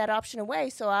taken that option away.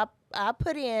 So I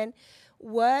put in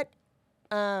what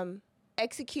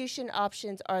execution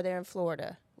options are there in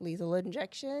Florida: lethal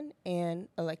injection and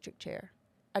electric chair.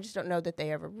 I just don't know that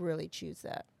they ever really choose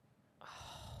that. Oh,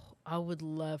 I would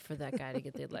love for that guy to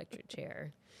get the electric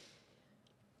chair.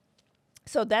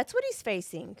 So that's what he's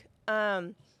facing.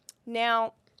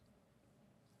 Now,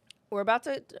 we're about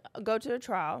to go to a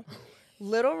trial.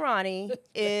 Little Ronnie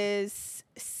is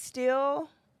still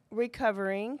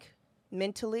recovering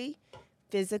mentally,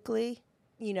 physically,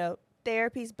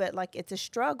 therapies, but like it's a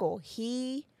struggle.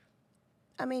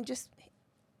 Just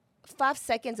 5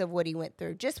 seconds of what he went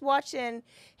through. Just watching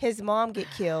his mom get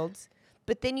killed,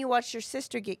 but then you watch your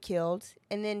sister get killed,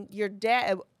 and then your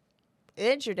dad,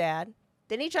 it's your dad.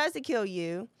 Then he tries to kill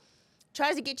you,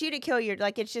 tries to get you to kill your,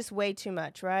 like, it's just way too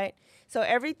much, right? So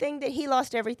he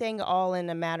lost everything all in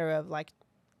a matter of like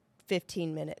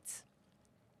 15 minutes.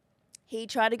 He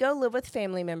tried to go live with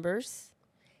family members,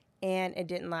 and it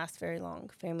didn't last very long.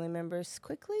 Family members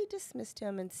quickly dismissed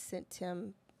him and sent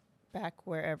him back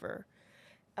wherever.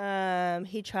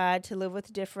 He tried to live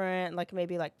with different,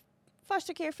 maybe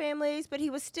foster care families, but he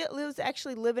was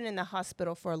actually living in the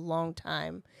hospital for a long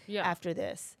time after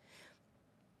this.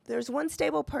 There's one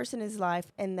stable person in his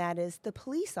life, and that is the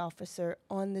police officer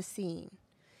on the scene,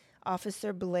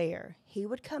 Officer Blair. He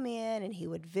would come in and he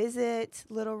would visit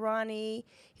little Ronnie.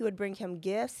 He would bring him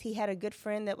gifts. He had a good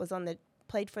friend that was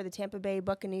played for the Tampa Bay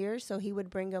Buccaneers, so he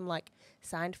would bring him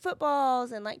signed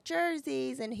footballs and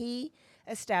jerseys, and he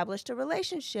established a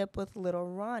relationship with little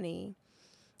Ronnie.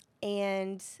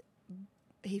 And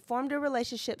he formed a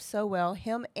relationship so well,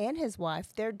 him and his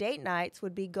wife, their date nights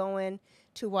would be going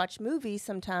to watch movies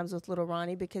sometimes with little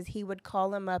Ronnie, because he would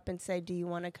call him up and say, do you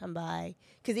want to come by?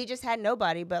 Because he just had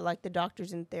nobody but the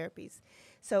doctors and therapies.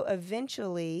 So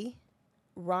eventually,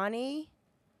 Ronnie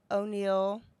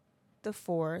O'Neill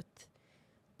IV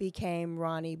became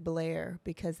Ronnie Blair,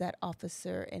 because that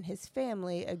officer and his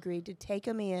family agreed to take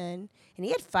him in, and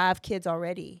he had 5 kids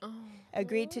already.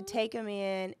 Agreed to take him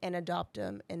in and adopt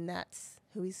him, and that's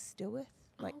who he's still with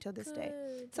till this day.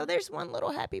 So there's one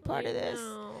little happy part of this.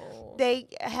 They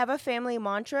have a family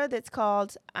mantra that's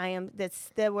called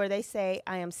where they say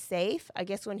I am safe. I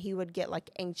guess when he would get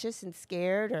anxious and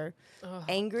scared or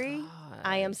angry,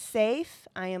 I am safe,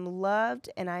 I am loved,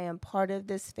 and I am part of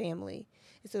this family.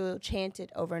 So he'll chant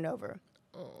it over and over,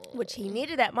 which he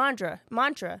needed that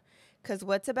mantra, because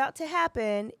what's about to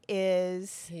happen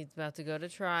is he's about to go to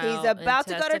trial. He's about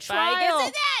to go to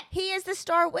trial. He is the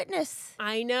star witness.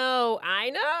 I know.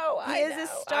 He is a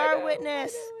star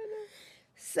witness.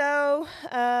 So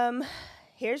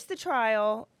here's the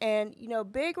trial, and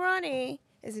Big Ronnie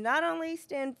is not only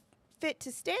fit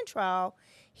to stand trial,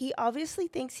 he obviously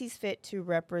thinks he's fit to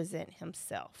represent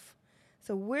himself.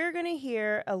 So we're going to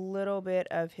hear a little bit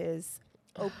of his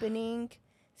opening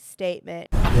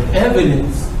statement. The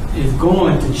evidence is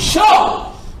going to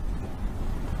show.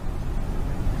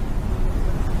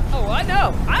 Oh, I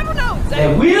know. I don't know.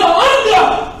 That we are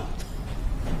under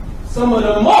some of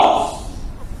the most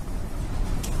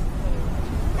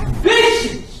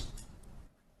vicious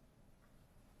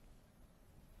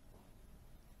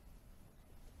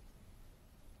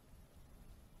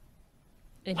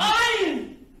iron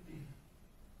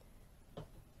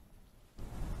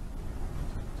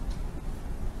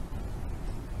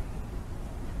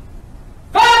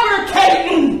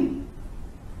fabricating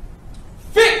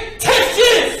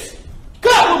fictitious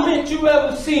government you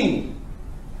ever seen.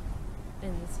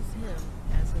 And this is him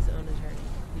as his own attorney.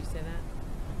 Did you say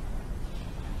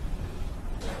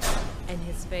that? And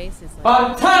his face is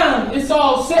By the time it's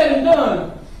all said and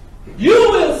done, you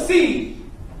will see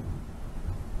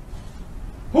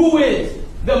who is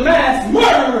the mass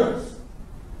murderers.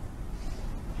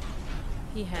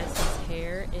 He has his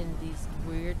hair in these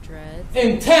weird dreads.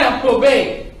 In Tampa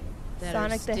Bay. That Sonic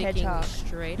are the sticking Hedgehog.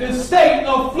 Straight the up. state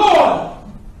of Florida.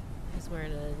 He's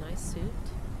wearing a nice suit.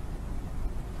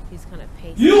 He's kind of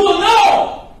pacing. You will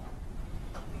know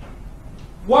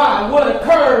why what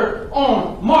occurred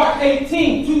on March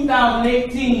 18,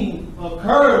 2018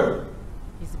 occurred.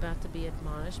 He's about to be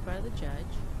admonished by the judge.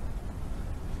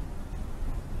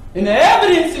 And the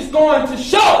evidence is going to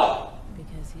show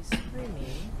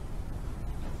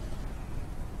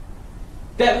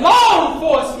that law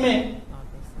enforcement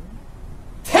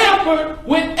tampered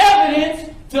with evidence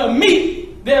to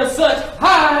meet their such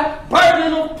high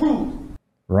burden of proof.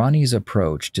 Ronnie's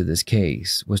approach to this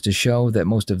case was to show that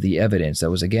most of the evidence that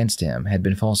was against him had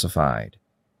been falsified.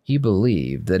 He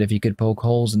believed that if he could poke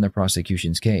holes in the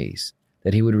prosecution's case,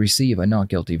 that he would receive a not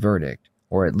guilty verdict,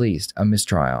 or at least a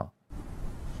mistrial.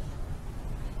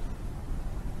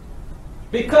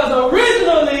 Because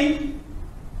originally,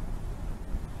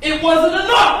 it wasn't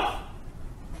enough.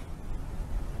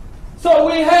 So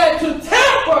we had to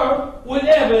tamper with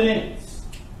evidence.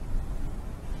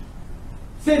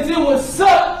 Since it was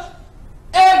such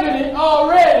evident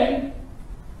already,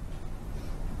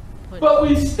 but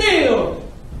we still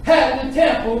had to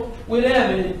tamper with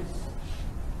evidence.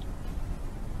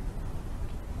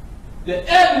 The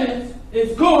evidence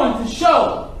is going to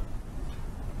show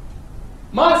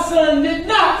my son did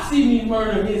not see me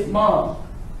murder his mom.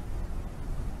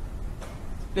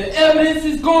 The evidence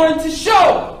is going to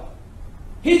show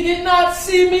he did not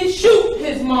see me shoot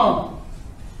his mom.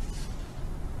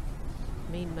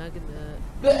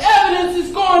 The evidence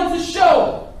is going to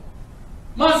show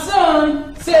my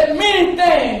son said many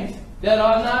things that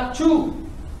are not true.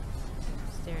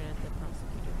 Staring at the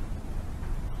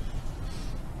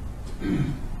prosecutor.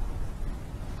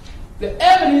 The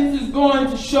evidence is going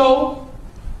to show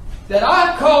that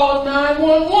I called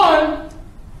 911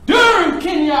 during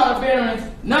Kenyatta Barron's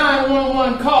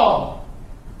 911 call.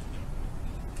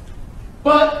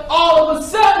 But all of a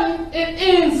sudden, it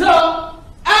ends up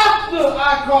after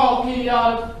I called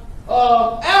Kenyatta,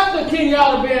 after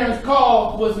Kenyatta Barron's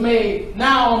call was made.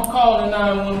 Now I'm calling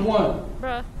 911.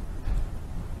 Bruh.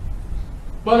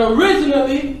 But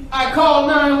originally, I called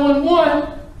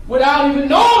 911 without even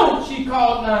knowing she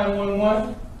called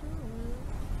 911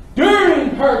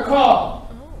 during her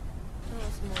call.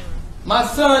 My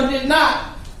son did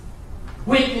not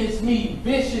witness me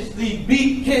viciously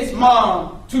beat his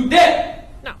mom to death.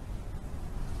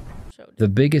 The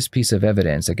biggest piece of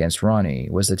evidence against Ronnie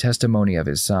was the testimony of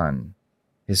his son.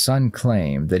 His son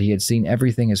claimed that he had seen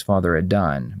everything his father had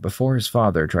done before his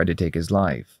father tried to take his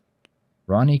life.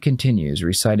 Ronnie continues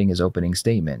reciting his opening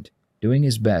statement, doing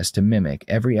his best to mimic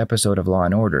every episode of Law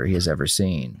 & Order he has ever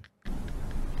seen.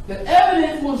 The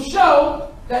evidence will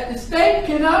show that the state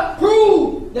cannot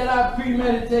prove that I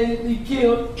premeditatedly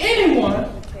killed anyone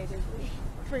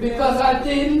because I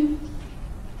didn't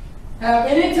have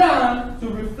any time to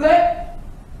reflect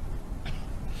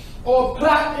or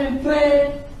plot and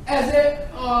plan as if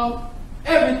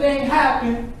everything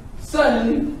happened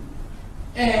suddenly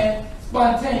and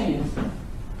spontaneously.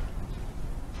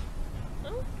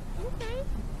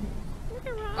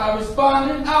 I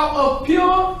responded out of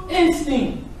pure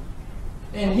instinct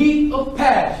and heat of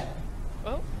passion.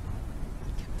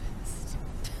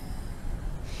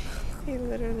 He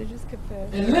literally just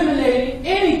confessed. Eliminating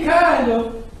any kind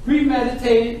of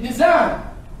premeditated design.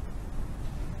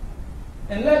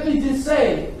 And let me just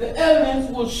say, the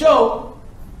evidence will show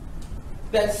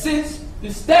that since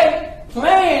the state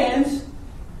plans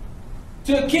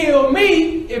to kill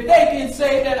me, if they can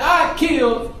say that I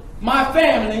killed my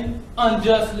family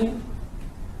unjustly,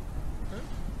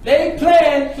 they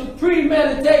plan to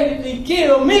premeditatedly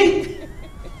kill me.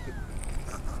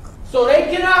 So they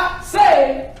cannot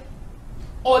say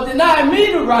or deny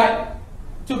me the right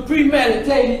to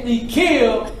premeditatedly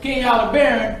kill Kenyatta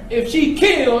Barron if she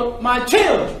killed my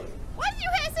children. What you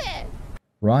have said?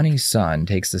 Ronnie's son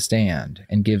takes the stand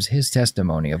and gives his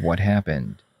testimony of what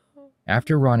happened.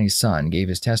 After Ronnie's son gave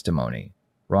his testimony,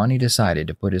 Ronnie decided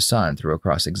to put his son through a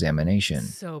cross-examination.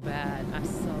 So bad. I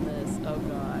saw this. Oh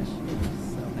gosh.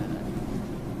 It's so bad.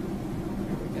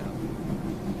 Here we go.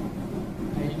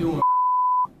 How you doing?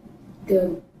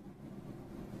 Good.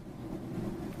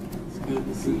 It's good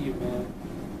to see you, man.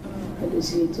 Good to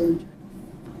see you too.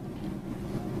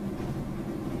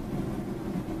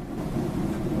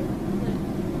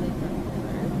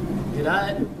 Did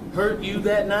I hurt you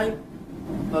that night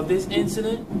of this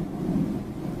incident?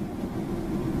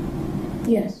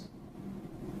 Yes.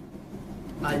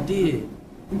 I did.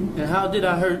 And how did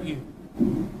I hurt you?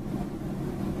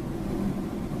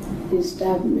 You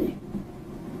stabbed me.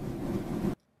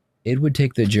 It would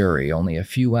take the jury only a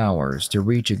few hours to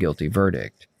reach a guilty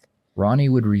verdict. Ronnie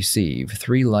would receive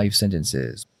 3 life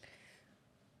sentences.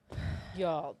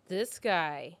 Y'all, this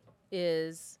guy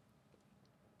is...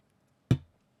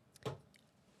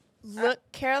 Look,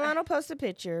 Caroline will post a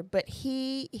picture, but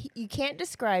he you can't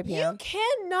describe him. You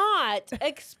cannot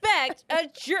expect a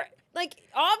jury. Like,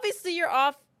 obviously you're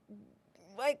off.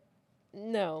 Like,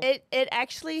 no. It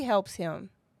actually helps him.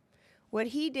 What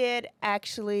he did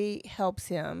actually helps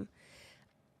him.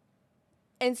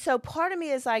 And so part of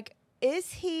me is like,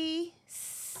 is he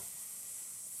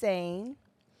sane,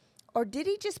 or did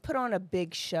he just put on a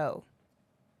big show?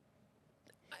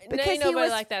 Because nobody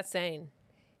like that sane.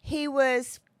 He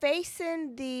was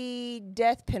facing the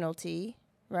death penalty,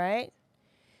 right?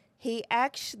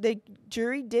 The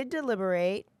jury did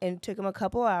deliberate, and it took him a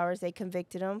couple hours. They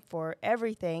convicted him for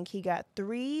everything. He got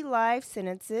 3 life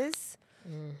sentences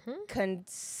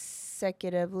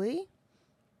consecutively,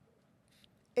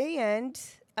 and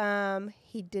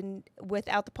he didn't,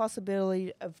 without the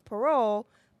possibility of parole,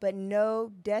 but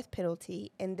no death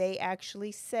penalty. And they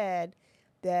actually said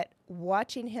that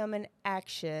watching him in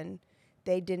action,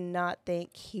 they did not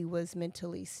think he was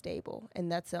mentally stable.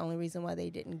 And that's the only reason why they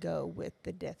didn't go with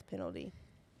the death penalty.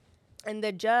 And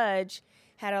the judge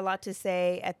had a lot to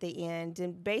say at the end.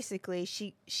 And basically,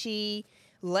 she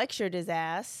lectured his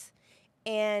ass.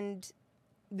 And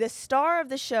the star of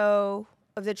the show,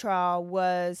 of the trial,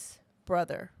 was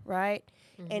brother, right?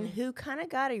 And who kind of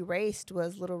got erased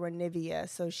was little Ronivia.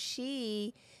 So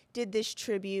she did this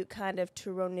tribute kind of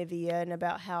to Ronivia and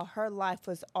about how her life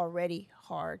was already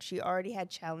hard. She already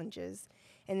had challenges.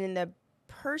 And then the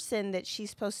person that she's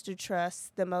supposed to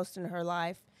trust the most in her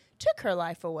life took her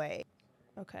life away.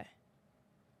 Okay.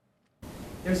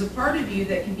 There's a part of you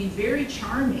that can be very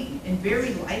charming and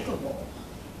very likable.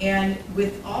 And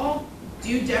with all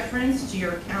due deference to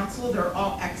your counsel, they're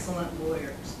all excellent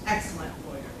lawyers.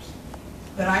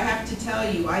 But I have to tell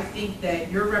you, I think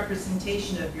that your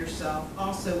representation of yourself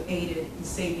also aided in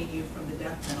saving you from the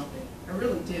death penalty. I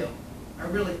really do. I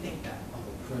really think that.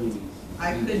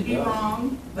 I could be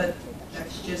wrong, but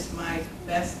that's just my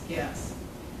best guess.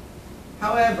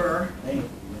 However,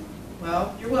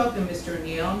 well, you're welcome, Mr.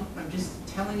 O'Neill. I'm just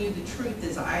telling you the truth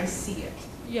as I see it.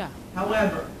 Yeah.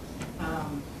 However,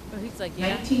 he's like,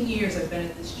 19 years I've been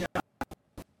at this job.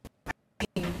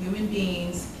 Human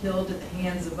beings killed at the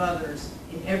hands of others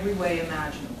in every way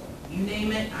imaginable. You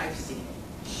name it, I've seen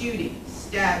it. Shootings,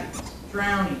 stabbings,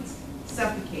 drownings,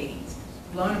 suffocatings,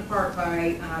 blown apart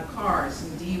by cars in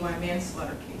DUI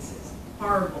manslaughter cases.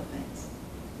 Horrible things.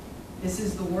 This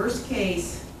is the worst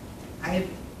case I have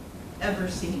ever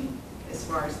seen as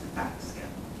far as the facts go.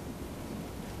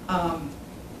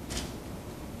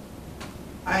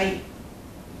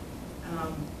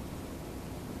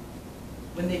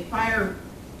 When the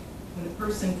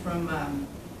person from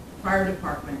fire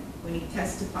department, when he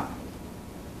testified,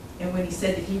 and when he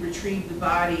said that he retrieved the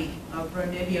body of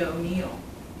Ronivia O'Neill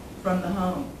from the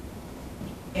home,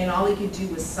 and all he could do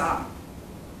was sob.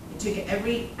 It took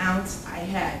every ounce I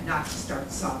had not to start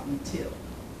sobbing too.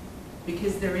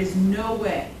 Because there is no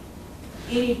way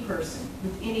any person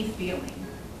with any feeling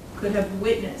could have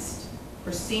witnessed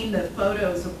or seen the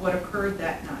photos of what occurred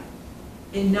that night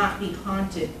and not be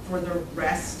haunted for the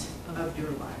rest of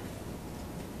your life.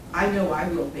 I know I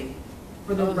will be.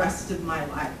 For the rest of my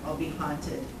life, I'll be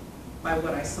haunted by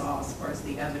what I saw as far as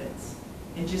the evidence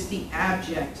and just the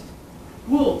abject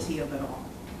cruelty of it all.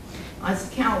 On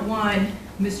count 1,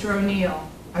 Mr. O'Neill,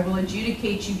 I will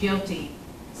adjudicate you guilty,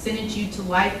 sentence you to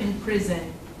life in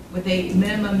prison with a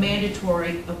minimum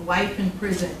mandatory of life in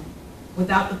prison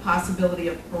without the possibility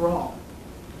of parole.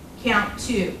 Count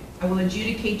 2, I will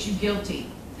adjudicate you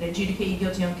guilty, and adjudicate you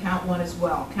guilty on count 1 as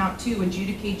well. Count 2,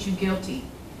 adjudicate you guilty,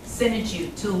 sentence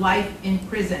you to life in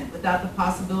prison without the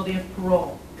possibility of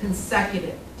parole,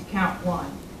 consecutive to count 1.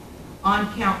 On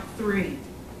count 3,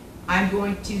 I'm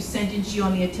going to sentence you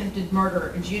on the attempted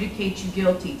murder, adjudicate you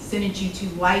guilty, sentence you to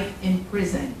life in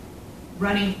prison,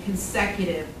 running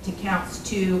consecutive to counts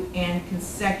 2 and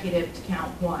consecutive to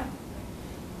count 1.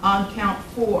 On count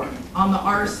 4, on the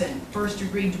arson,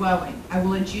 first-degree dwelling, I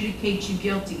will adjudicate you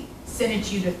guilty,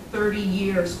 sentence you to 30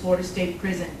 years Florida State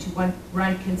Prison to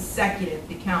run consecutive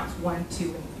to counts 1, 2,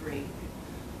 and 3.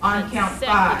 On count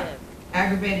 5,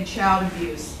 aggravated child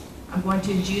abuse, I'm going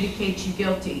to adjudicate you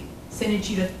guilty, sentence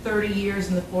you to 30 years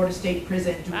in the Florida State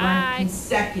Prison to run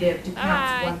consecutive to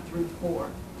counts 1 through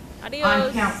 4. Adios.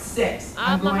 On count 6,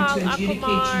 I'm going to adjudicate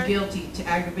you guilty to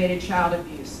aggravated child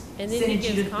abuse, sentence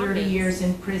you to 30 years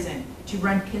in prison to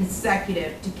run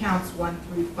consecutive to counts 1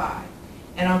 through 5.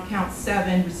 And on count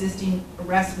 7, resisting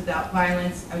arrest without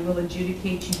violence, I will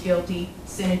adjudicate you guilty,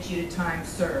 sentence you to time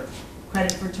served.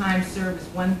 Credit for time served is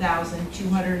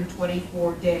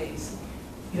 1,224 days.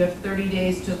 You have 30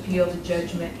 days to appeal the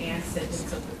judgment and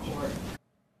sentence of the court.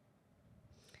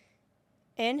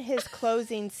 In his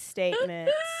closing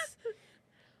statements,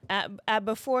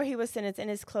 before he was sentenced, in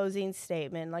his closing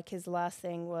statement, like his last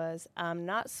thing was, I'm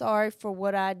not sorry for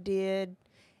what I did,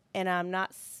 and I'm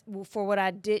not for what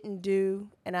I didn't do,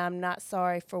 and I'm not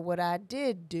sorry for what I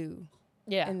did do.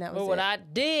 Yeah. And that was but what it. I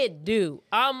did do,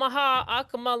 Amaha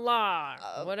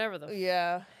Akamalar, whatever the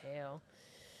hell.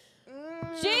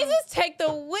 Jesus, take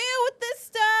the wheel with this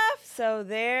stuff. So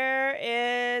there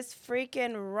is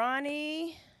freaking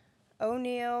Ronnie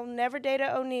O'Neal. Never dated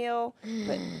O'Neal.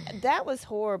 But that was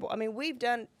horrible. I mean,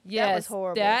 that was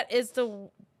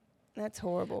horrible. That's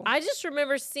horrible. I just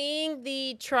remember seeing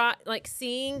the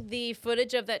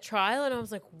footage of that trial, and I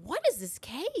was like, "What is this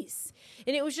case?"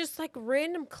 And it was just like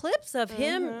random clips of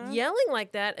him yelling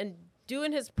like that and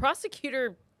doing his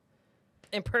prosecutor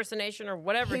impersonation or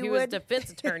whatever. He was defense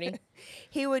attorney.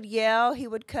 He would yell. He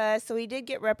would cuss. So he did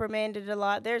get reprimanded a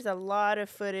lot. There's a lot of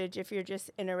footage if you're just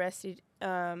interested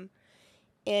in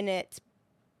it.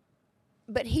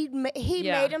 But he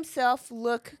made himself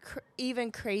look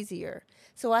even crazier.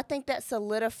 So I think that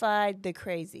solidified the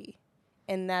crazy.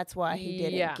 And that's why he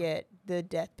didn't get the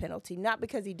death penalty. Not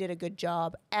because he did a good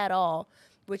job at all,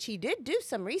 which he did do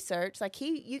some research. Like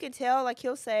you can tell, like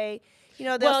he'll say,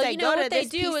 they'll say, go to this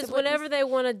piece of what they do is whenever they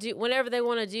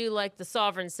want to do like the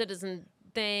sovereign citizen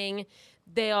thing,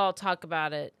 they all talk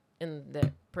about it in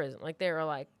the prison. Like they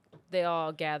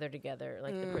all gather together,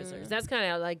 like the prisoners. That's kind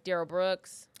of like Daryl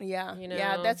Brooks. Yeah,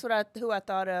 yeah, that's who I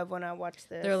thought of when I watched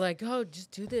this. They're like, oh,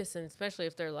 just do this, and especially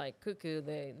if they're like cuckoo,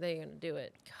 they're gonna do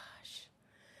it. Gosh.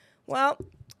 Well,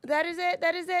 that is it.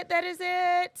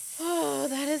 Oh,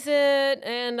 that is it.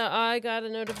 And I got a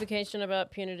notification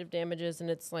about punitive damages, and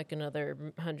it's like another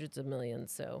hundreds of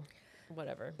millions. So,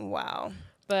 whatever. Wow.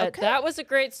 But that was a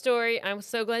great story. I'm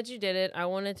so glad you did it. I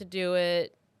wanted to do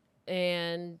it.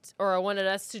 Or I wanted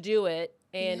us to do it,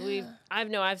 and I've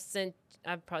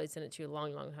probably sent it to you a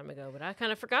long, long time ago, but I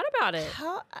kind of forgot about it.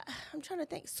 I'm trying to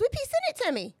think. Sweet Pea sent it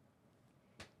to me.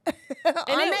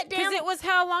 Because it was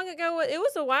how long ago? It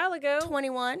was a while ago.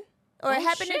 21. Or it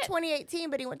happened in 2018,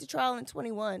 but he went to trial in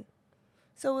 21.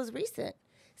 So it was recent.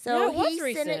 So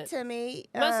he sent it to me.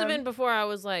 Must have been before I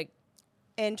was like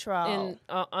in trial.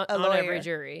 On every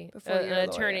jury. An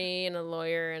attorney and a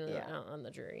lawyer and on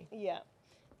the jury. Yeah.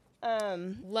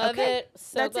 Love it.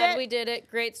 So glad we did it.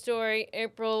 Great story.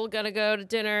 April gotta go to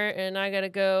dinner, and I gotta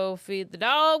go feed the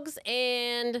dogs,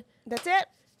 and that's it.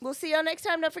 We'll see y'all next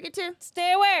time. Don't forget to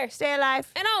stay aware, stay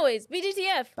alive, and always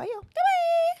BGTF. Bye, y'all.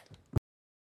 Bye.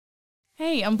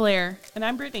 Hey, I'm Blair. And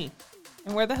I'm Brittany.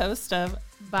 And we're the host of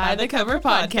By the Cover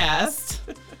Podcast.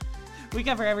 We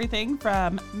cover everything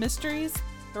from mysteries,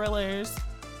 thrillers,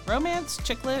 romance,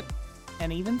 chick lit,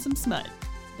 and even some smut.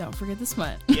 Don't forget the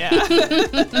smut.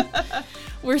 Yeah.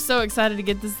 We're so excited to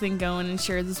get this thing going and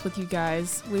share this with you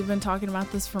guys. We've been talking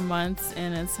about this for months,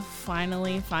 and it's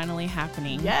finally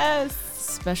happening. Yes.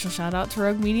 Special shout out to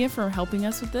Rogue Media for helping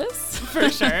us with this. For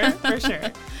sure.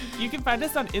 You can find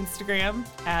us on Instagram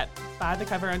at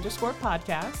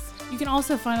 @bythecover_podcast. You can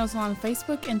also find us on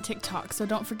Facebook and TikTok, so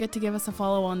don't forget to give us a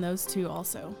follow on those too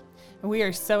also. We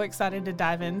are so excited to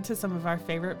dive into some of our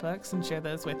favorite books and share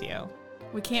those with you.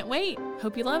 We can't wait.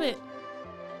 Hope you love it.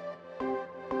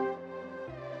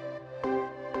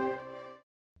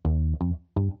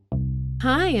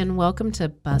 Hi, and welcome to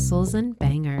Bustles and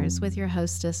Bangers with your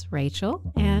hostess, Rachel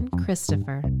and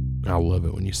Christopher. I love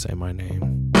it when you say my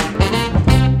name.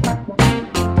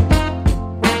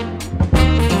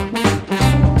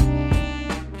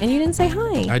 And you didn't say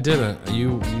hi. I didn't.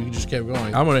 You just kept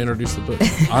going. I'm going to introduce the book.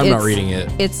 I'm not reading it.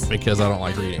 It's because I don't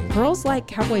like reading. Girls like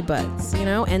cowboy butts,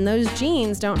 and those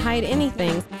jeans don't hide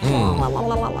anything.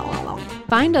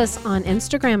 Find us on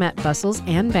Instagram at Bustles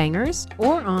and Bangers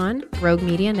or on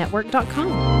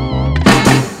RogueMediaNetwork.com.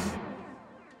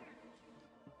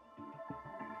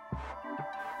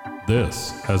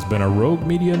 This has been a Rogue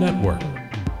Media Network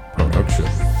production.